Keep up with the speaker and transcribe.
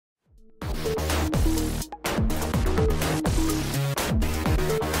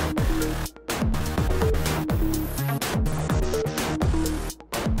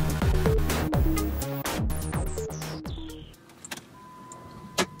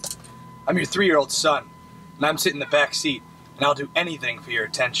I'm your 3-year-old son, and I'm sitting in the back seat, and I'll do anything for your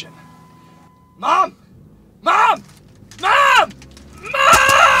attention. Mom! Mom! Mom!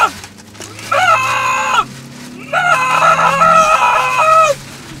 Mom! Mom! Mom!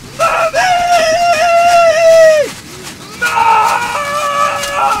 Mommy! Mom!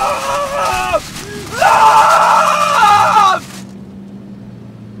 Mom!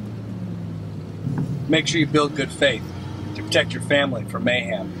 Make sure you build good faith to protect your family from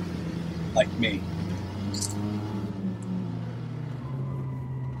mayhem, like me.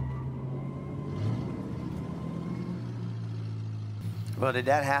 Well, did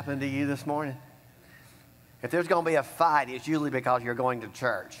that happen to you this morning? If there's going to be a fight, it's usually because you're going to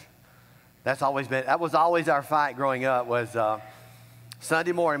church. That was always our fight growing up, was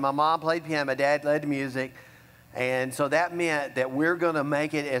Sunday morning. My mom played piano, my dad led the music, and so that meant that we're going to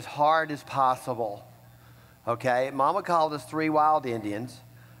make it as hard as possible. Okay? Mama called us 3 wild Indians.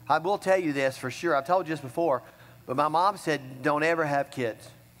 I will tell you this for sure. I've told you this before, but my mom said, don't ever have kids.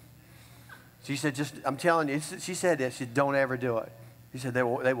 She said, I'm telling you, she said this, she said, don't ever do it. She said, they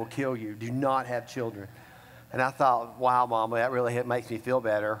will kill you. Do not have children. And I thought, wow, Mama, that really makes me feel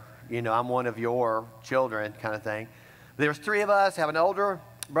better. You know, I'm one of your children kind of thing. There was 3 of us. I have an older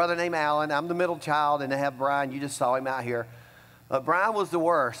brother named Alan. I'm the middle child, and I have Brian. You just saw him out here. Brian was the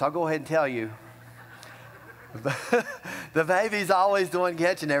worst. I'll go ahead and tell you. The baby's always the one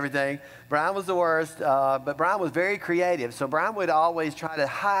catching everything. Brian was the worst, but Brian was very creative. So Brian would always try to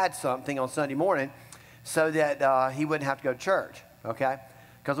hide something on Sunday morning so that he wouldn't have to go to church. Okay?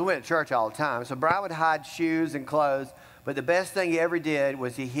 Because we went to church all the time. So Brian would hide shoes and clothes, but the best thing he ever did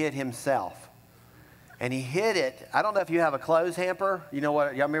was he hid himself. And he hid it. I don't know if you have a clothes hamper. You know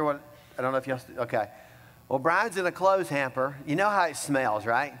what? Y'all remember what? I don't know if y'all, okay. Well, Brian's in a clothes hamper. You know how it smells,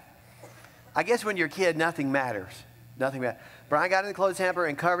 right? I guess when you're a kid, nothing matters. Nothing matters. Brian got in the clothes hamper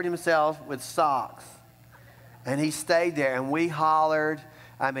and covered himself with socks. And he stayed there, and we hollered.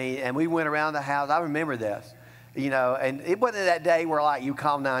 And we went around the house. I remember this. You know, and it wasn't that day where, like, you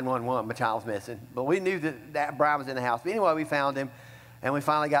call 911, my child's missing. But we knew that Brian was in the house. But anyway, we found him, and we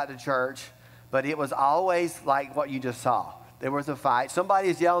finally got to church. But it was always like what you just saw. There was a fight.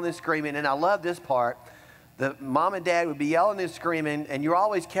 Somebody's yelling and screaming, and I love this part. The mom and dad would be yelling and screaming, and you're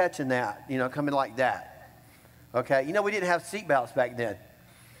always catching that, you know, coming like that. Okay? You know, we didn't have seatbelts back then.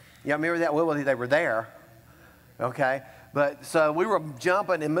 You remember that? Well, they were there. Okay? But so we were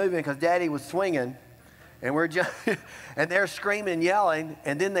jumping and moving because Daddy was swinging. And and they're screaming and yelling,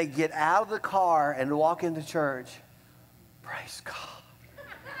 and then they get out of the car and walk into church. Praise God.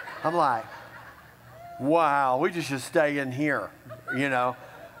 I'm like, wow, we just should stay in here, you know,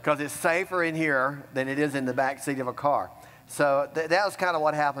 because it's safer in here than it is in the back seat of a car. So that was kind of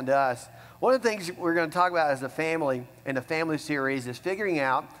what happened to us. One of the things we're going to talk about as a family in the family series is figuring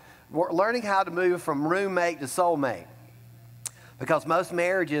out, learning how to move from roommate to soulmate. Because most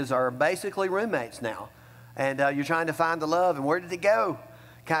marriages are basically roommates now. And you're trying to find the love, and where did it go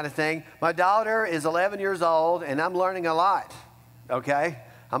kind of thing. My daughter is 11 years old, and I'm learning a lot, okay?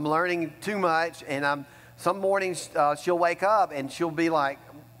 I'm learning too much, and some mornings she'll wake up, and she'll be like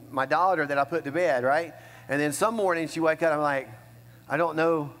my daughter that I put to bed, right? And then some mornings she wake up, I'm like, I don't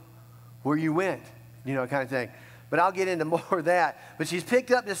know where you went, you know, kind of thing. But I'll get into more of that. But she's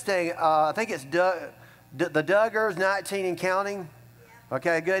picked up this thing, I think it's the Duggars, 19 and counting.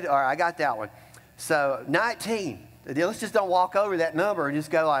 Okay, good. All right, I got that one. So 19. Let's just don't walk over that number and just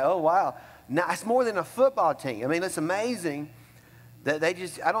go like, oh, wow. Now, it's more than a football team. I mean, it's amazing that they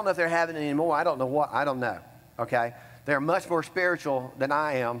just, I don't know if they're having it anymore. I don't know, okay? They're much more spiritual than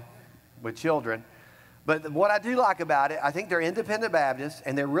I am with children. But what I do like about it, I think they're independent Baptists,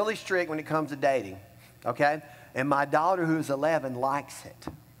 and they're really strict when it comes to dating, okay? And my daughter, who's 11, likes it.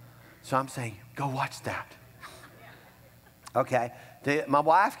 So I'm saying, go watch that. Okay? My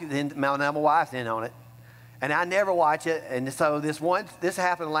wife's in on it, and I never watch it. And so this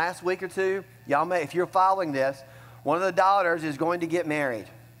happened last week or two. Y'all may, if you're following this, one of the daughters is going to get married.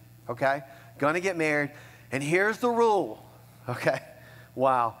 Okay, going to get married, and here's the rule. Okay,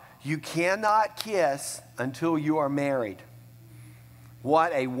 wow, you cannot kiss until you are married.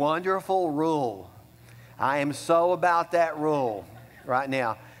 What a wonderful rule! I am so about that rule right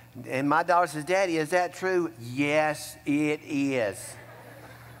now. And my daughter says, Daddy, is that true? Yes, it is.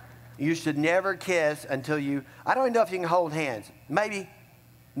 You should never kiss until you, I don't even know if you can hold hands. Maybe.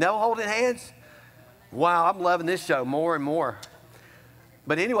 No holding hands? Wow, I'm loving this show more and more.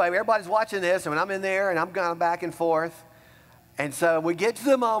 But anyway, everybody's watching this, and when I'm in there, and I'm going back and forth. And so we get to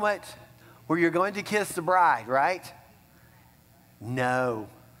the moment where you're going to kiss the bride, right? No.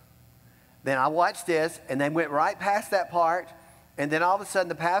 Then I watched this, and they went right past that part, And then all of a sudden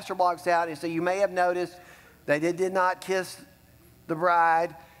the pastor walks out, and so you may have noticed they did not kiss the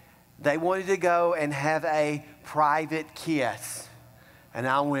bride. They wanted to go and have a private kiss. And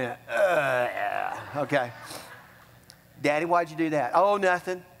I went, okay. Daddy, why'd you do that? Oh,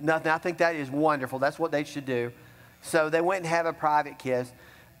 nothing. I think that is wonderful. That's what they should do. So they went and have a private kiss.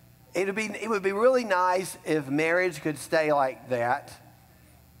 It would be really nice if marriage could stay like that,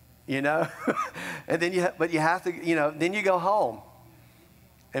 you know. And then you have to, you know, then you go home.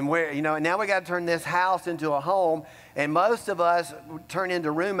 And and now we got to turn this house into a home. And most of us turn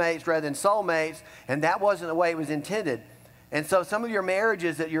into roommates rather than soulmates. And that wasn't the way it was intended. And so some of your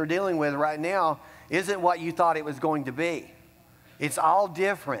marriages that you're dealing with right now isn't what you thought it was going to be. It's all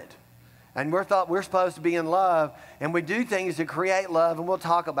different. And we're supposed to be in love, and we do things to create love, and we'll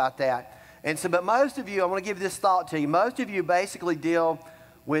talk about that. And so, but most of you, I want to give this thought to you. Most of you basically deal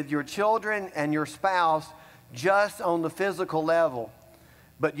with your children and your spouse just on the physical level.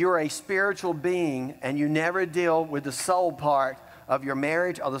 But you're a spiritual being, and you never deal with the soul part of your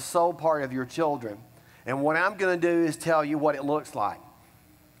marriage or the soul part of your children. And what I'm going to do is tell you what it looks like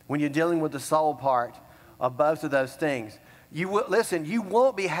when you're dealing with the soul part of both of those things. Listen, you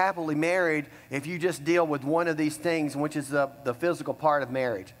won't be happily married if you just deal with one of these things, which is the physical part of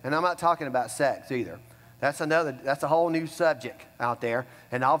marriage. And I'm not talking about sex either. That's a whole new subject out there,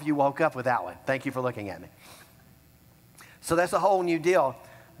 and all of you woke up with that one. Thank you for looking at me. So that's a whole new deal.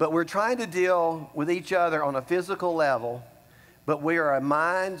 But we're trying to deal with each other on a physical level, but we are a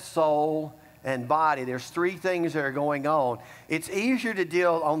mind, soul, and body. There's three things that are going on. It's easier to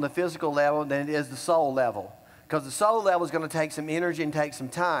deal on the physical level than it is the soul level, because the soul level is going to take some energy and take some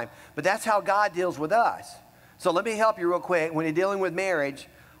time. But that's how God deals with us. So let me help you real quick. When you're dealing with marriage,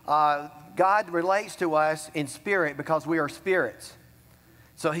 God relates to us in spirit because we are spirits.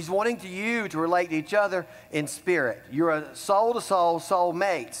 So he's wanting you to relate to each other in spirit. You're a soul-to-soul, soul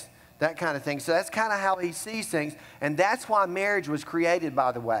mates, that kind of thing. So that's kind of how he sees things. And that's why marriage was created,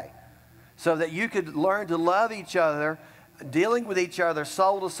 by the way, so that you could learn to love each other, dealing with each other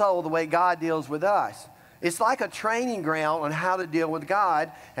soul to soul the way God deals with us. It's like a training ground on how to deal with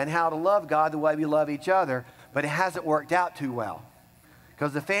God and how to love God the way we love each other, but it hasn't worked out too well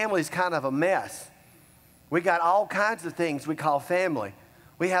because the family's kind of a mess. We got all kinds of things we call family.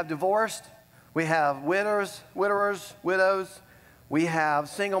 We have divorced, we have widowers, widows, we have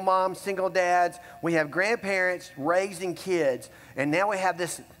single moms, single dads, we have grandparents raising kids, and now we have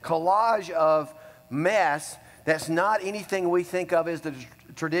this collage of mess that's not anything we think of as the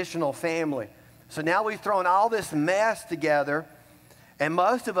traditional family. So now we've thrown all this mess together, and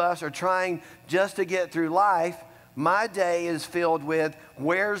most of us are trying just to get through life. My day is filled with,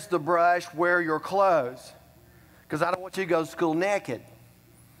 where's the brush, where are your clothes? Because I don't want you to go to school naked.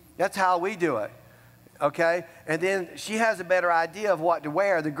 That's how we do it, okay? And then she has a better idea of what to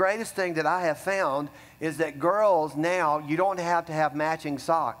wear. The greatest thing that I have found is that girls now, you don't have to have matching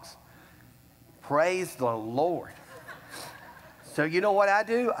socks. Praise the Lord. So you know what I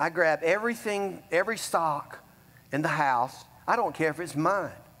do? I grab everything, every sock in the house. I don't care if it's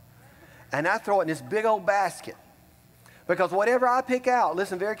mine. And I throw it in this big old basket. Because whatever I pick out,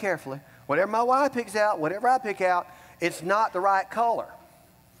 listen very carefully, whatever my wife picks out, whatever I pick out, it's not the right color.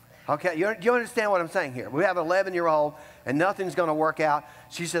 Okay, you understand what I'm saying here? We have an 11-year-old, and nothing's going to work out.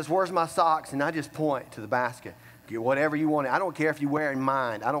 She says, where's my socks? And I just point to the basket. Get whatever you want. I don't care if you're wearing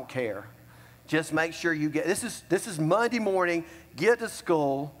mine. I don't care. Just make sure you get, this is Monday morning, get to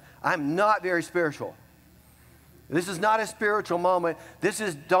school. I'm not very spiritual. This is not a spiritual moment. This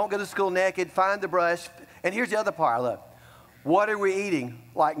is don't go to school naked, find the brush. And here's the other part I love. What are we eating?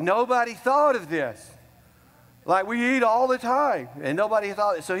 Like nobody thought of this. Like we eat all the time, and nobody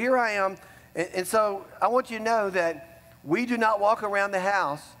thought it. So here I am, and so I want you to know that we do not walk around the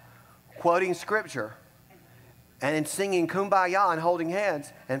house quoting scripture and singing kumbaya and holding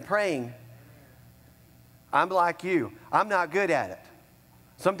hands and praying. I'm like you. I'm not good at it.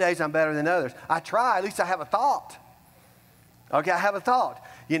 Some days I'm better than others. I try. At least I have a thought. Okay, I have a thought.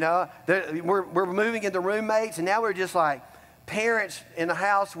 You know, we're moving into roommates, and now we're just like parents in the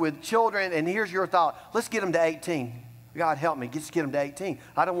house with children, and here's your thought. Let's get them to 18. God help me, just get them to 18.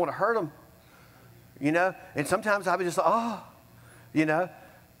 I don't want to hurt them, you know. And sometimes I'll be just like, oh, you know.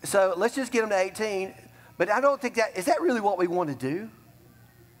 So let's just get them to 18. But I don't think is that really what we want to do?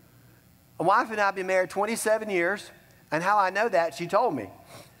 My wife and I have been married 27 years, and how I know that, she told me.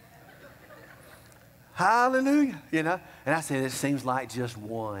 Hallelujah, you know. And I said, it seems like just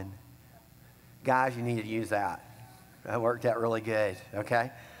one. Guys, you need to use that. That worked out really good,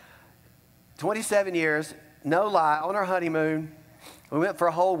 okay? 27 years, no lie, on our honeymoon. We went for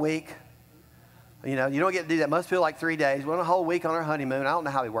a whole week. You know, you don't get to do that. Must feel like 3 days. We're on a whole week on our honeymoon. I don't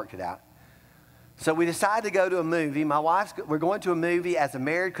know how we worked it out. So we decided to go to a movie. We're going to a movie as a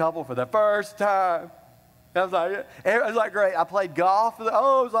married couple for the first time. I was like, it was like great. I played golf. It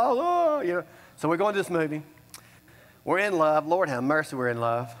was all, you know. So we're going to this movie. We're in love. Lord have mercy, we're in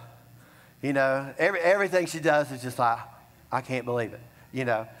love. You know, everything she does is just like, I can't believe it, you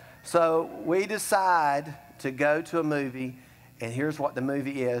know. So we decide to go to a movie, and here's what the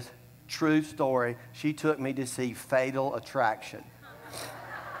movie is. True story. She took me to see Fatal Attraction.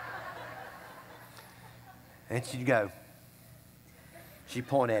 And she'd go. She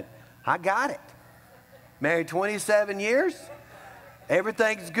pointed, I got it. Married 27 years.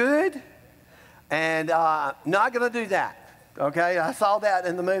 Everything's good. And not going to do that. Okay? I saw that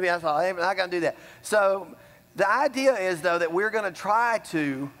in the movie. I thought, I'm not going to do that. So the idea is, though, that we're going to try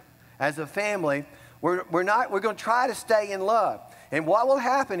to, as a family, we're going to try to stay in love. And what will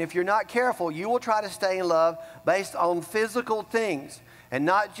happen if you're not careful, you will try to stay in love based on physical things. And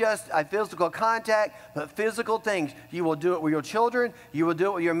not just a physical contact, but physical things. You will do it with your children. You will do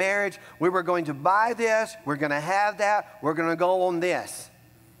it with your marriage. We were going to buy this. We're going to have that. We're going to go on this.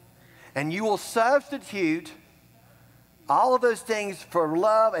 And you will substitute all of those things for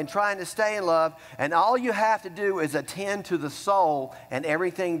love and trying to stay in love. And all you have to do is attend to the soul, and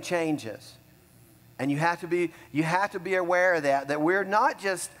everything changes. And you have to be aware of that we're not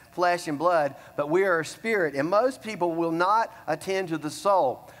just flesh and blood, but we are a spirit. And most people will not attend to the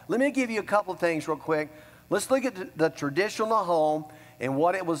soul. Let me give you a couple of things real quick. Let's look at the traditional home and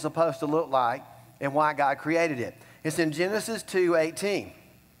what it was supposed to look like and why God created it. It's in Genesis 2:18.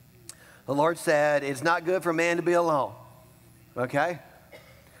 The Lord said, it's not good for man to be alone. Okay?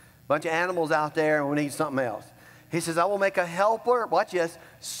 Bunch of animals out there, and we need something else. He says, I will make a helper, watch this,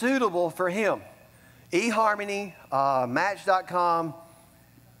 suitable for him. eHarmony, Match.com,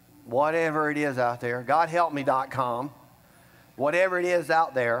 whatever it is out there, GodHelpMe.com, whatever it is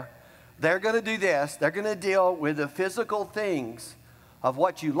out there, they're going to do this. They're going to deal with the physical things of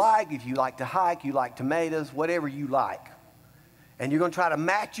what you like. If you like to hike, you like tomatoes, whatever you like. And you're going to try to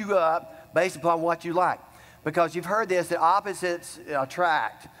match you up based upon what you like. Because you've heard this, that opposites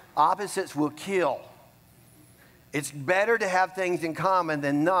attract. Opposites will kill. It's better to have things in common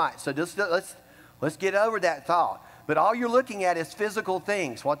than not. So just let's get over that thought. But all you're looking at is physical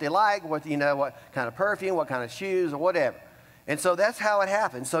things, what they like, what kind of perfume, what kind of shoes, or whatever. And so that's how it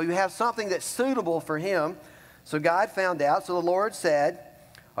happens. So you have something that's suitable for him. So God found out. So the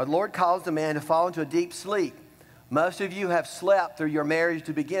Lord caused the man to fall into a deep sleep. Most of you have slept through your marriage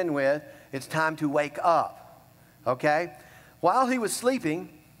to begin with. It's time to wake up. Okay? While he was sleeping,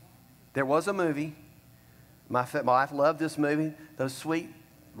 there was a movie. My wife loved this movie, those sweet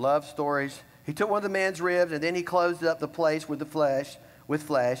love stories. He took one of the man's ribs, and then he closed up the place with flesh.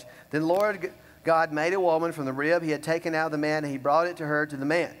 Then Lord God made a woman from the rib he had taken out of the man, and he brought her to the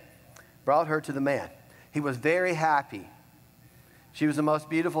man. He was very happy. She was the most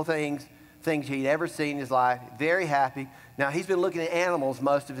beautiful things he'd ever seen in his life. Very happy. Now, he's been looking at animals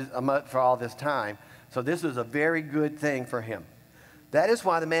for all this time, so this was a very good thing for him. That is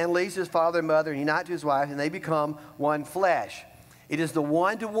why the man leaves his father and mother and unites to his wife, and they become one flesh. It is the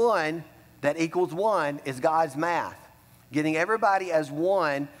one-to-one that equals one is God's math, getting everybody as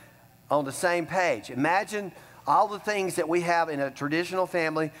one on the same page. Imagine all the things that we have in a traditional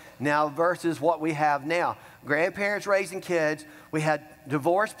family now versus what we have now. Grandparents raising kids. We had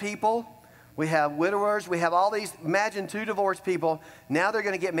divorced people. We have widowers. We have all these. Imagine two divorced people. Now they're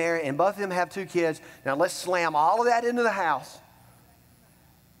going to get married, and both of them have 2 kids. Now let's slam all of that into the house,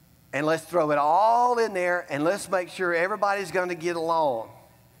 and let's throw it all in there, and let's make sure everybody's going to get along,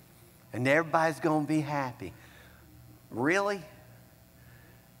 and everybody's going to be happy. Really?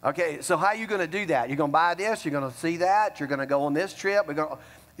 Okay, so how are you going to do that? You're going to buy this. You're going to see that. You're going to go on this trip. You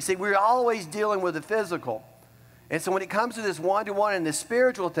see, we're always dealing with the physical. And so when it comes to this one-to-one and this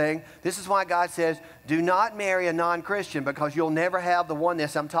spiritual thing, this is why God says, do not marry a non-Christian, because you'll never have the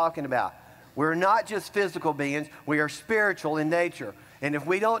oneness I'm talking about. We're not just physical beings. We are spiritual in nature. And if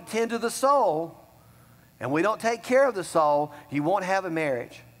we don't tend to the soul, and we don't take care of the soul, you won't have a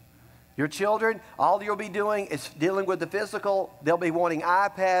marriage. Your children, all you'll be doing is dealing with the physical. They'll be wanting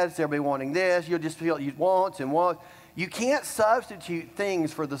iPads. They'll be wanting this. You'll just feel you want and want. You can't substitute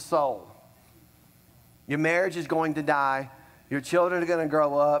things for the soul. Your marriage is going to die. Your children are going to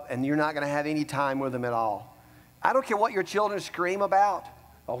grow up, and you're not going to have any time with them at all. I don't care what your children scream about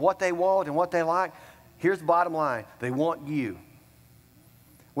or what they want and what they like. Here's the bottom line. They want you.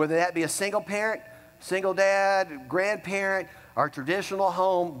 Whether that be a single parent, single dad, grandparent, or traditional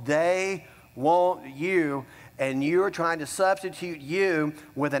home, they want you. and you're trying to substitute you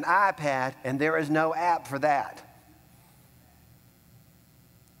with an iPad, and there is no app for that.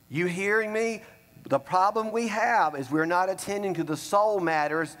 You hearing me? The problem we have is we're not attending to the soul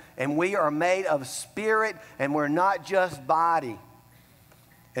matters, and we are made of spirit, and we're not just body.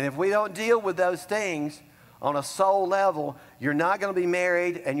 And if we don't deal with those things on a soul level, you're not going to be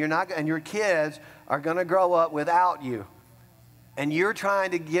married, and your kids are going to grow up without you. And you're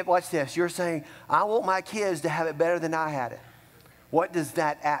trying to get, watch this, you're saying, I want my kids to have it better than I had it. What does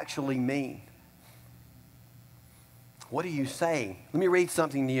that actually mean? What are you saying? Let me read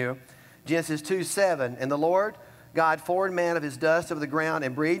something to you. Genesis 2:7, and the Lord God formed man of his dust of the ground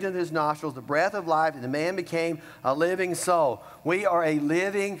and breathed into his nostrils the breath of life, and the man became a living soul. We are a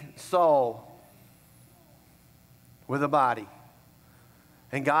living soul with a body.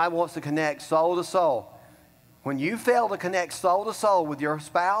 And God wants to connect soul to soul. When you fail to connect soul to soul with your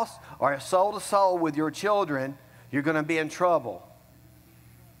spouse or soul to soul with your children, you're going to be in trouble.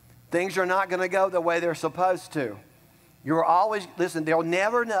 Things are not going to go the way they're supposed to. You're always, listen, there'll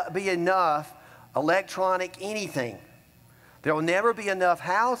never be enough electronic anything. There'll never be enough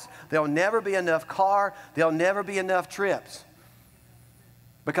house. There'll never be enough car. There'll never be enough trips.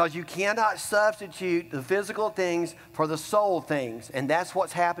 Because you cannot substitute the physical things for the soul things. And that's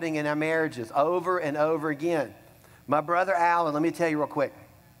what's happening in our marriages over and over again. My brother Alan, let me tell you real quick.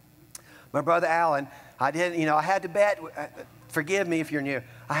 My brother Alan, I had to bet, forgive me if you're new,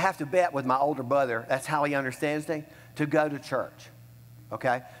 I have to bet with my older brother, that's how he understands things, to go to church.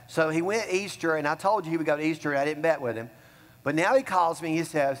 Okay? So he went Easter, and I told you he would go to Easter, and I didn't bet with him. But now he calls me, he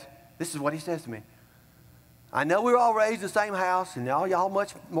says, this is what he says to me. I know we were all raised in the same house, and all y'all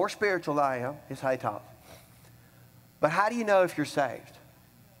much more spiritual than I am. It's how he talks. But how do you know if you're saved?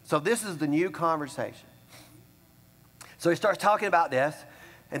 So this is the new conversation. So he starts talking about this,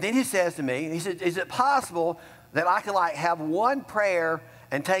 and then he says to me, he said, is it possible that I could have one prayer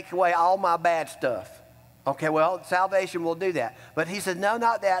and take away all my bad stuff? Okay, well, salvation will do that. But he said, no,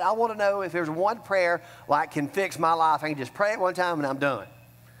 not that. I want to know if there's one prayer can fix my life. I can just pray it one time and I'm done.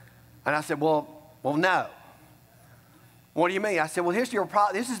 And I said, well, no. What do you mean? I said, well, here's your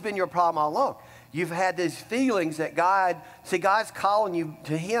problem. This has been your problem all along. You've had these feelings that God's calling you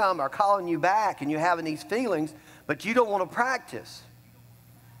to him or calling you back, and you're having these feelings, but you don't want to practice.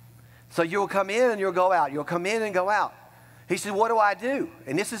 So you'll come in and you'll go out. You'll come in and go out. He said, what do I do?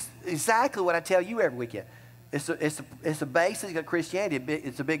 And this is exactly what I tell you every weekend. It's a basic of Christianity.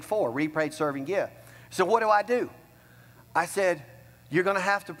 It's a big four: read, pray, serve, and give. So what do I do? I said, you're going to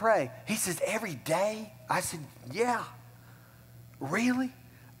have to pray. He says, every day? I said, yeah. Really?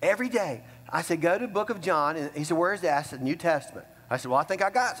 Every day. I said, go to the book of John. And he said, where is that? I said, New Testament. I said, well, I think I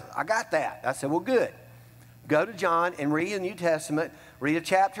got that. I said, well, good. Go to John and read the New Testament, read a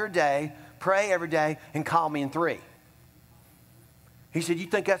chapter a day, pray every day, and call me in 3. He said, you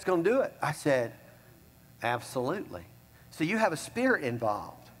think that's going to do it? I said, absolutely. So you have a spirit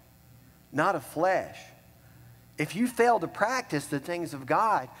involved, not a flesh. If you fail to practice the things of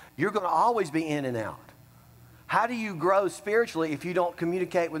God, you're going to always be in and out. How do you grow spiritually if you don't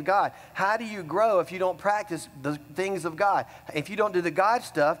communicate with God? How do you grow if you don't practice the things of God? If you don't do the God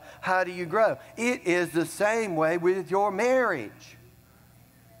stuff, how do you grow? It is the same way with your marriage.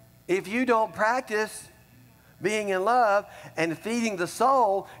 If you don't practice being in love and feeding the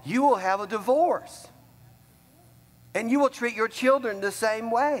soul, you will have a divorce. And you will treat your children the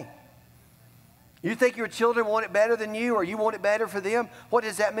same way. You think your children want it better than you, or you want it better for them? What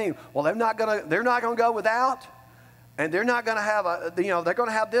does that mean? Well, they're not going to go without, and they're not going to have they're going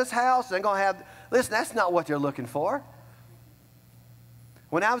to have this house, they're going to have, listen, that's not what they're looking for.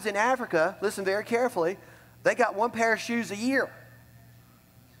 When I was in Africa, listen very carefully, they got one pair of shoes a year.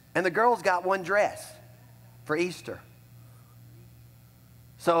 And the girls got one dress for Easter.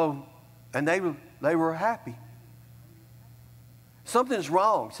 So, and they were happy. Something's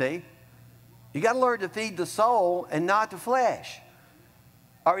wrong, see? You got to learn to feed the soul and not the flesh,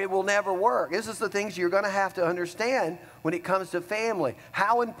 or it will never work. This is the things you're going to have to understand when it comes to family.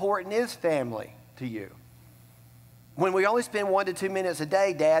 How important is family to you? When we only spend 1 to 2 minutes a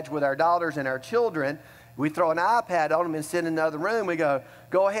day, dads, with our daughters and our children, we throw an iPad on them and sit in another room. We go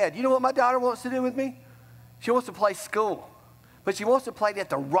ahead. You know what my daughter wants to do with me? She wants to play school, but she wants to play it at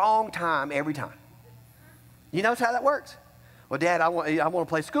the wrong time every time. You notice how that works? Well, Dad, I want to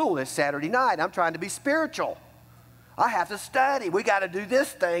play school this Saturday night. I'm trying to be spiritual. I have to study. We got to do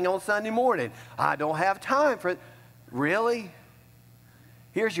this thing on Sunday morning. I don't have time for it. Really?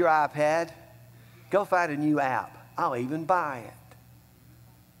 Here's your iPad. Go find a new app. I'll even buy it.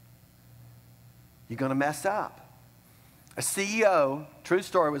 You're going to mess up. A CEO, true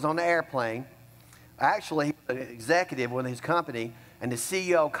story, was on the airplane. Actually, he was an executive with his company, and the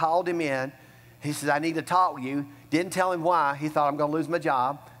CEO called him in. He says, I need to talk with you. Didn't tell him why. He thought, I'm going to lose my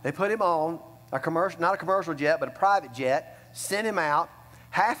job. They put him on a commercial, not a commercial jet, but a private jet, sent him out.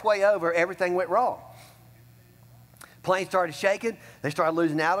 Halfway over, everything went wrong. Plane started shaking. They started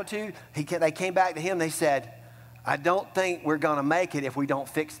losing altitude. They came back to him. They said, I don't think we're going to make it if we don't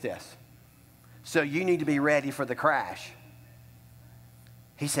fix this. So you need to be ready for the crash.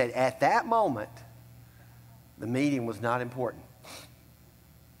 He said, at that moment, the meeting was not important.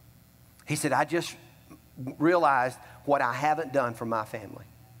 He said, I just realized what I haven't done for my family.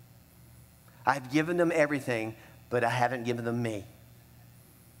 I've given them everything, but I haven't given them me.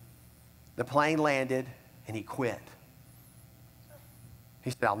 The plane landed, and he quit. He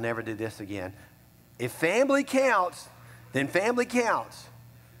said, I'll never do this again. If family counts, then family counts.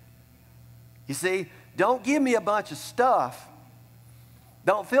 You see, don't give me a bunch of stuff.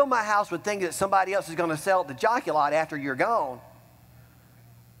 Don't fill my house with things that somebody else is going to sell at the jockey lot after you're gone.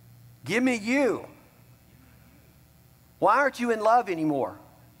 Give me you. Why aren't you in love anymore?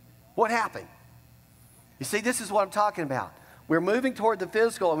 What happened? You see, this is what I'm talking about. We're moving toward the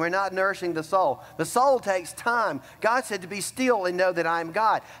physical and we're not nourishing the soul. The soul takes time. God said to be still and know that I am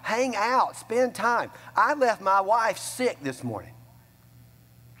God. Hang out, spend time. I left my wife sick this morning.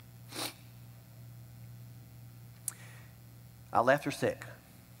 I left her sick.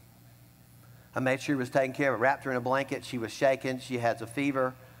 I made sure she was taken care of. I wrapped her in a blanket. She was shaking. She has a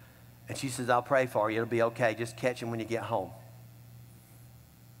fever. And she says, I'll pray for you. It'll be okay. Just catch him when you get home.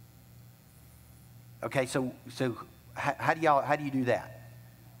 Okay, so how do you do that?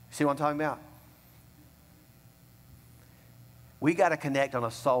 See what I'm talking about? We got to connect on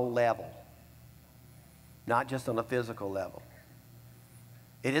a soul level, not just on a physical level.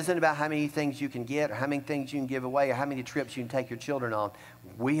 It isn't about how many things you can get or how many things you can give away or how many trips you can take your children on.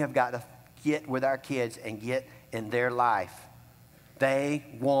 We have got to get with our kids and get in their life. They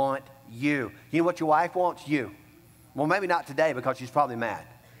want you. You know what your wife wants? You. Well, maybe not today because she's probably mad.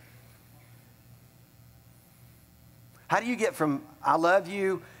 How do you get from I love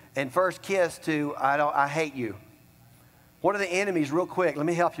you and first kiss to I hate you? What are the enemies real quick? Let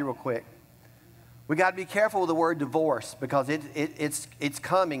me help you real quick. We got to be careful with the word divorce because it's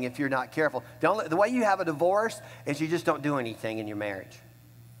coming if you're not careful. The way you have a divorce is you just don't do anything in your marriage.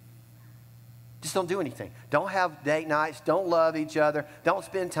 Just don't do anything. Don't have date nights. Don't love each other. Don't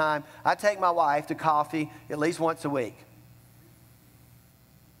spend time. I take my wife to coffee at least once a week.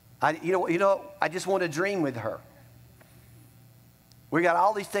 I just want to dream with her. We got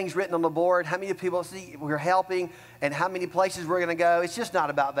all these things written on the board. How many people see we're helping and how many places we're going to go. It's just not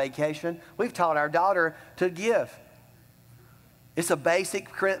about vacation. We've taught our daughter to give. It's a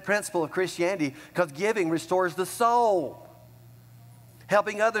basic principle of Christianity because giving restores the soul.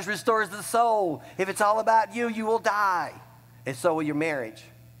 Helping others restores the soul. If it's all about you, you will die. And so will your marriage.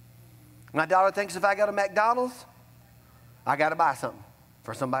 My daughter thinks if I go to McDonald's, I got to buy something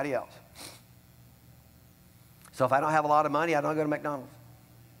for somebody else. So if I don't have a lot of money, I don't go to McDonald's.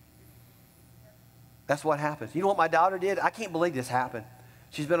 That's what happens. You know what my daughter did? I can't believe this happened.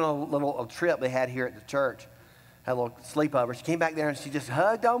 She's been on a little trip they had here at the church. Had a little sleepover. She came back there and she just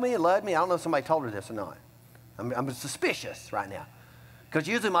hugged on me and loved me. I don't know if somebody told her this or not. I'm suspicious right now. Because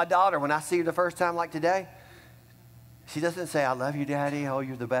usually my daughter, when I see her the first time like today, she doesn't say, I love you, Daddy. Oh,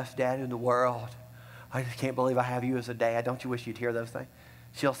 you're the best dad in the world. I just can't believe I have you as a dad. Don't you wish you'd hear those things?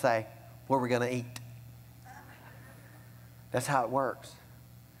 She'll say, where are we going to eat? That's how it works.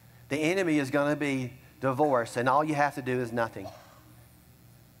 The enemy is going to be divorce, and all you have to do is nothing.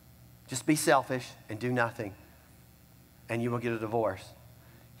 Just be selfish and do nothing, and you will get a divorce.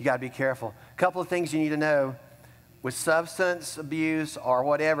 You got to be careful. A couple of things you need to know with substance abuse or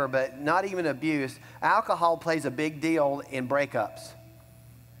whatever, but not even abuse, alcohol plays a big deal in breakups.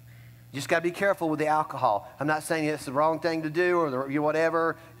 You just got to be careful with the alcohol. I'm not saying it's the wrong thing to do or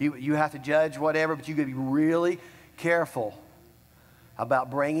whatever. You have to judge whatever, but you got to be really careful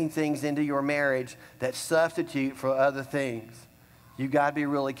about bringing things into your marriage that substitute for other things. You got to be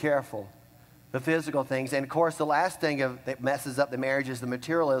really careful. The physical things. And of course, the last thing that messes up the marriage is the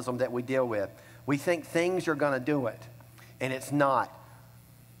materialism that we deal with. We think things are going to do it, and it's not.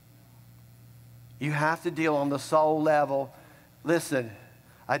 You have to deal on the soul level. Listen,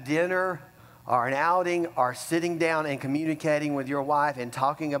 a dinner or an outing or sitting down and communicating with your wife and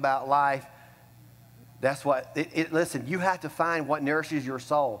talking about life, that's what, listen, you have to find what nourishes your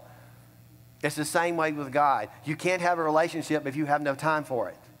soul. It's the same way with God. You can't have a relationship if you have no time for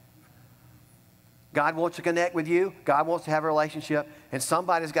it. God wants to connect with you. God wants to have a relationship. And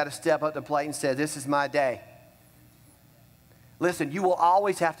somebody's got to step up to the plate and say, this is my day. Listen, you will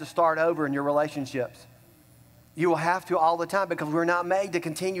always have to start over in your relationships. You will have to all the time because we're not made to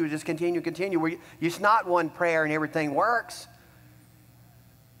continue, just continue. It's not one prayer and everything works.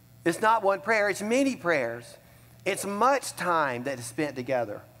 It's not one prayer, it's many prayers. It's much time that is spent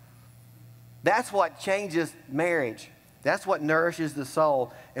together. That's what changes marriage. That's what nourishes the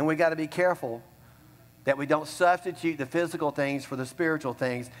soul. And we got to be careful that we don't substitute the physical things for the spiritual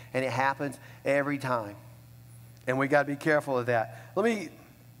things, and it happens every time. And we got to be careful of that. Let me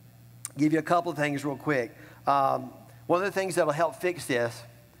give you a couple of things real quick. One of the things that will help fix this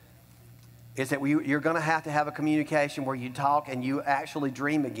is that you're going to have a communication where you talk and you actually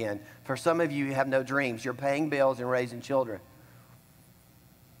dream again. For some of you, you have no dreams. You're paying bills and raising children.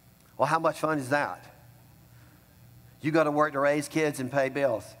 Well, how much fun is that? You go to work to raise kids and pay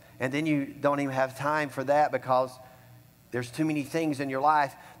bills, and then you don't even have time for that because there's too many things in your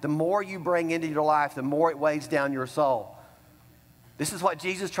life. The more you bring into your life, the more it weighs down your soul. This is what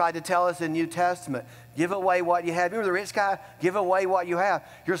Jesus tried to tell us in the New Testament. Give away what you have. Remember the rich guy? Give away what you have.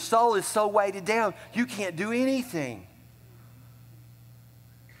 Your soul is so weighted down, you can't do anything.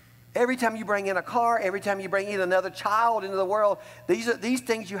 Every time you bring in a car, every time you bring in another child into the world, these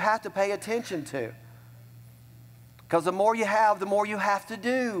things you have to pay attention to. Because the more you have, the more you have to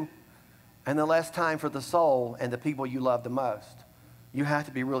do. And the less time for the soul and the people you love the most. You have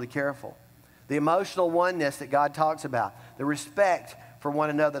to be really careful. The emotional oneness that God talks about, the respect for one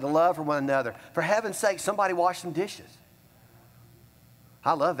another, the love for one another. For heaven's sake, somebody wash some dishes.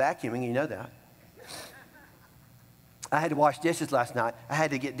 I love vacuuming, you know that. I had to wash dishes last night. I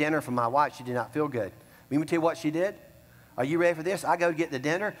had to get dinner for my wife. She did not feel good. Let me tell you what she did. Are you ready for this? I go get the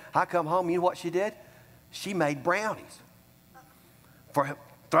dinner. I come home. You know what she did? She made brownies.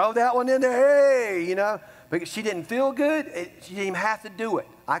 Throw that one in there. Hey, you know. Because she didn't feel good. She didn't even have to do it.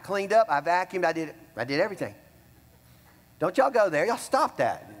 I cleaned up. I vacuumed. I did everything. Don't y'all go there. Y'all stop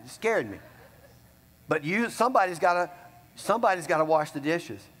that. It scared me. But somebody's got to wash the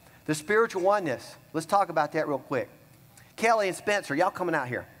dishes. The spiritual oneness. Let's talk about that real quick. Kelly and Spencer, y'all coming out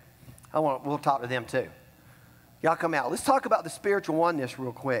here. We'll talk to them too. Y'all come out. Let's talk about the spiritual oneness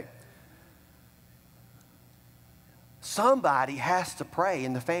real quick. Somebody has to pray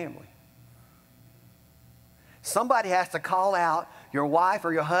in the family. Somebody has to call out your wife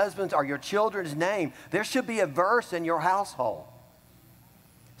or your husband's or your children's name. There should be a verse in your household.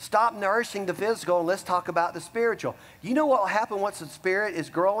 Stop nourishing the physical and let's talk about the spiritual. You know what will happen once the spirit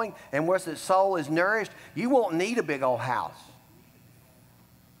is growing and once the soul is nourished? You won't need a big old house.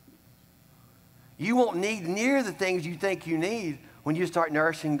 You won't need near the things you think you need when you start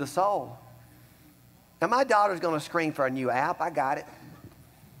nourishing the soul. Now, my daughter's going to scream for a new app. I got it.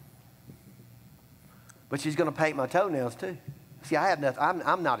 But she's going to paint my toenails too. See, I have nothing.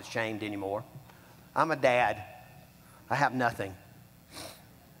 I'm not ashamed anymore. I'm a dad. I have nothing.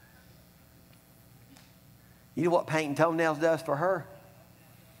 You know what painting toenails does for her?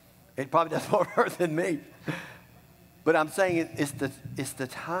 It probably does more for her than me. But I'm saying it's the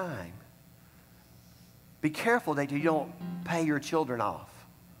time. Be careful that you don't pay your children off.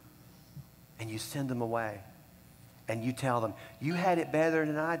 And you send them away. And you tell them, you had it better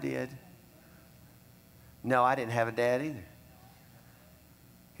than I did. No, I didn't have a dad either.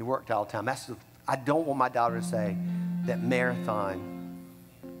 He worked all the time. I don't want my daughter to say that marathon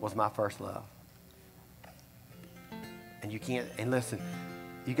was my first love. And you can't, and listen,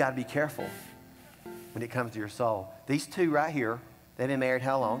 you got to be careful when it comes to your soul. These two right here, they've been married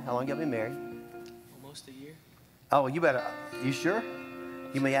how long? How long have you been married? Almost a year. Oh, you sure?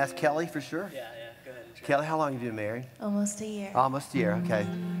 You may ask Kelly for sure. Yeah, go ahead. Kelly, how long have you been married? Almost a year. Almost a year, okay.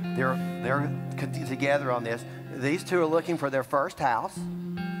 They're together on this. These two are looking for their first house.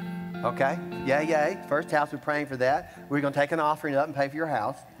 Okay? Yay. First house, we're praying for that. We're going to take an offering up and pay for your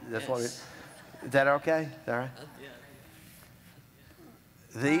house. That's what is that okay? Is that all right?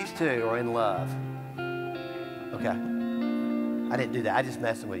 Yeah. These two are in love. Okay. I didn't do that. I just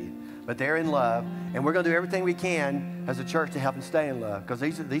messing with you. But they're in love, and we're going to do everything we can as a church to help them stay in love, because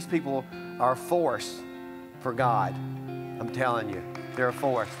these people are a force for God. I'm telling you, they're a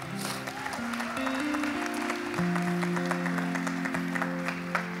force.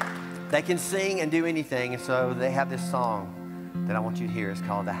 They can sing and do anything, and so they have this song that I want you to hear. It's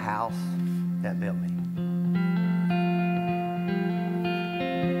called "The House That Built Me."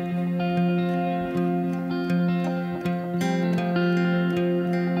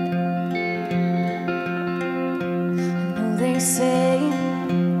 They say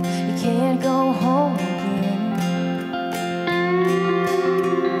you can't go home again.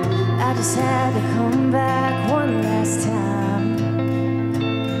 I just had to come back one last time.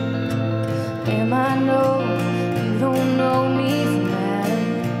 And I know you don't know me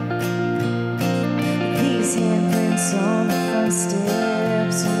was on the front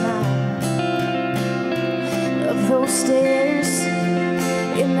steps of those stairs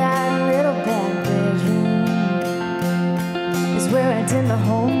in that little back bedroom is where I did my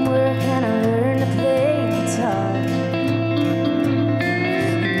homework and I learned to play guitar.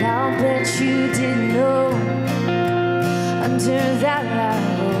 And I'll bet you didn't know under that light,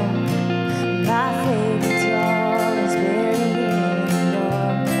 my favorite doll is buried in the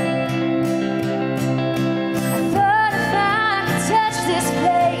dark. I thought if I could touch this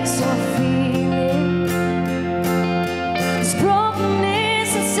place or feel it, this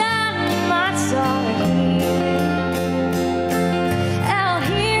brokenness inside me might start healing. Out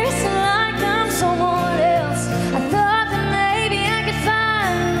here it's like I'm someone else. I thought that maybe I could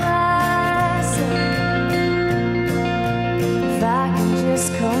find myself if I can just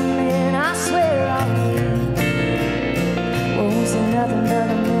come in. I swear I'll leave. Was it nothing but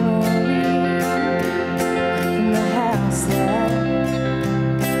a memory from the house that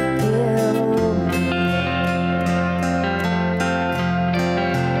held me?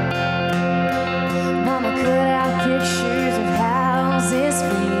 Mama cut out pictures of houses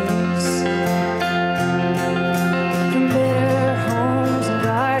for years, from better homes and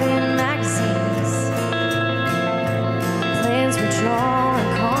garden magazines. Plans were drawn on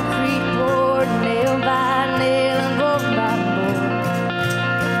concrete board, nail by nail and board by board.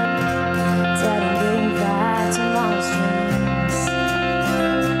 Daddy gave that to Mama's dreams.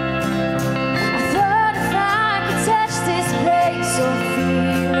 I thought if I could touch this place or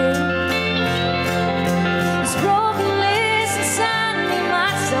feel it, this brokenness inside me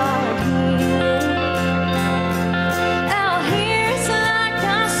might start healing. Out here it's like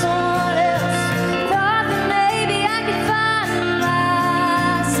I'm someone else. Thought that maybe I could find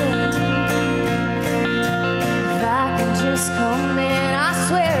myself if I can just come in. I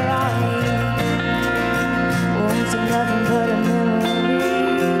swear I'll leave. Was it nothing but a memory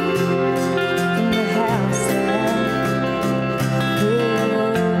from the house that held me?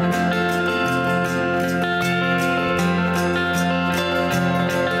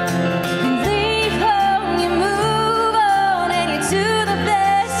 You leave home, you move on, and you do the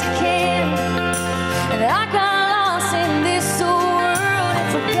best you can. And I got lost in this old world and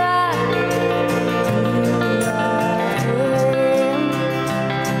forgot who I am.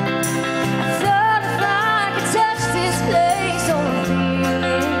 I thought if I could touch this place or feel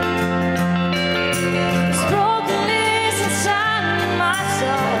it, this brokenness inside me might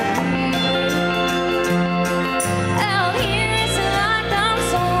start healing. Out here it's like I'm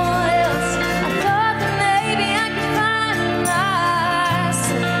someone else. I thought that maybe I could find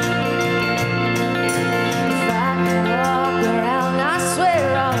myself if I could walk around. I swear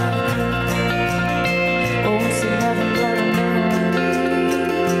I'll leave. Oh, it's nothing but a memory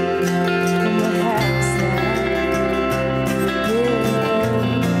from the house that held me.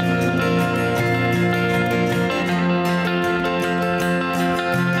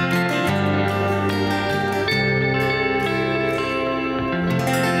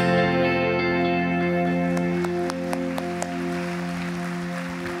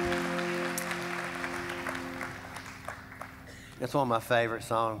 That's one of my favorite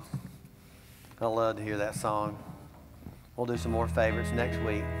songs. I love to hear that song. We'll do some more favorites next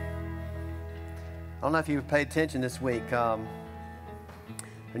week. I don't know if you've paid attention this week. Her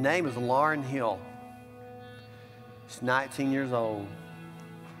name is Lauren Hill. She's 19 years old.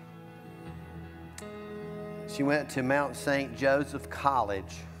 She went to Mount St. Joseph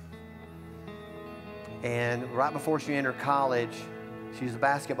College. And right before she entered college, she was a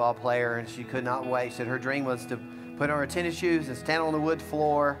basketball player and she could not wait. She said her dream was to put on her tennis shoes and stand on the wood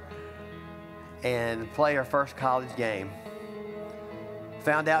floor and play her first college game.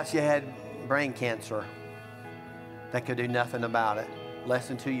 Found out she had brain cancer. They could do nothing about it. Less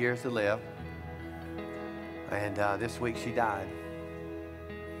than 2 years to live. And this week she died.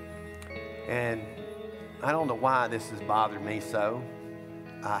 And I don't know why this has bothered me so.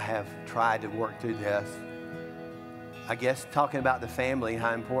 I have tried to work through this. I guess talking about the family and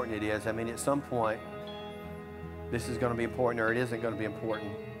how important it is. I mean, at some point, this is going to be important or it isn't going to be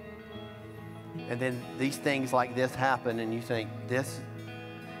important. And then these things like this happen and you think,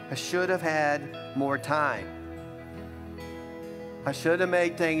 I should have had more time. I should have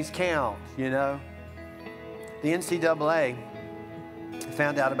made things count, you know. The NCAA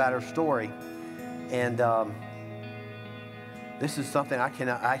found out about her story, and this is something I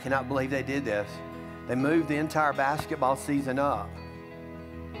cannot believe they did this. They moved the entire basketball season up.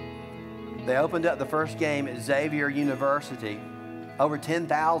 They opened up the first game at Xavier University. Over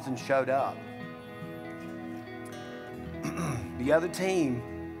 10,000 showed up. The other team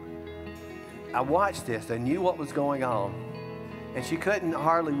I watched this. I knew what was going on. And she couldn't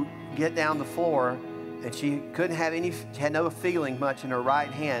hardly get down the floor, and she couldn't have any, she had no feeling much in her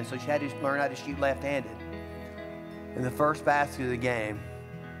right hand, so she had to learn how to shoot left-handed. In the first basket of the game,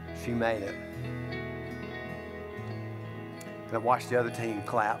 she made it. And I watched the other team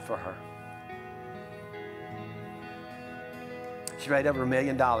clap for her. She raised over $1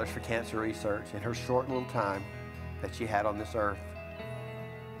 million for cancer research in her short little time that she had on this earth.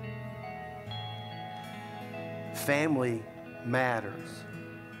 Family matters.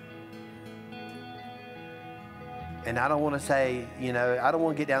 And I don't want to say, you know, I don't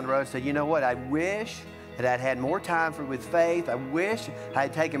want to get down the road and say, you know what, I wish that I'd had more time with Faith. I wish I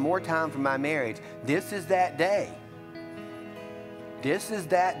had taken more time for my marriage. This is that day. This is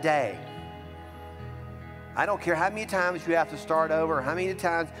that day. I don't care how many times you have to start over, or how many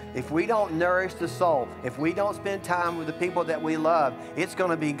times, if we don't nourish the soul, if we don't spend time with the people that we love, it's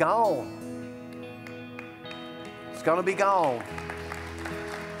going to be gone. It's going to be gone.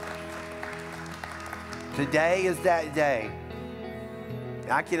 Today is that day.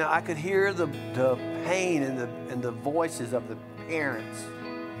 I could hear the pain in the voices of the parents.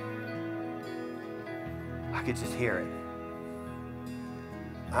 I could just hear it.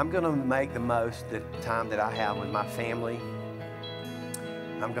 I'm going to make the most of the time that I have with my family.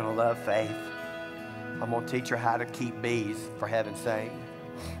 I'm going to love Faith. I'm going to teach her how to keep bees, for heaven's sake.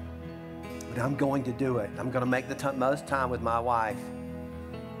 But I'm going to do it. I'm going to make the most time with my wife.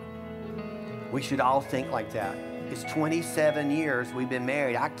 We should all think like that. It's 27 years we've been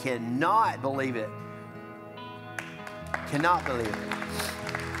married. I cannot believe it. Cannot believe it.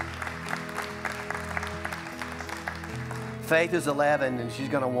 Faith is 11, and she's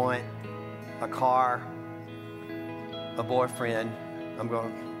going to want a car, a boyfriend. I'm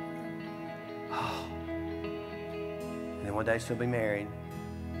going, oh. And then one day she'll be married.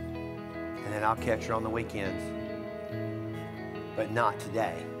 And then I'll catch her on the weekends. But not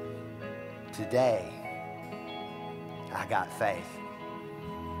today. Today, I got Faith.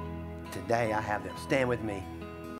 Today, I have them. Stand with me.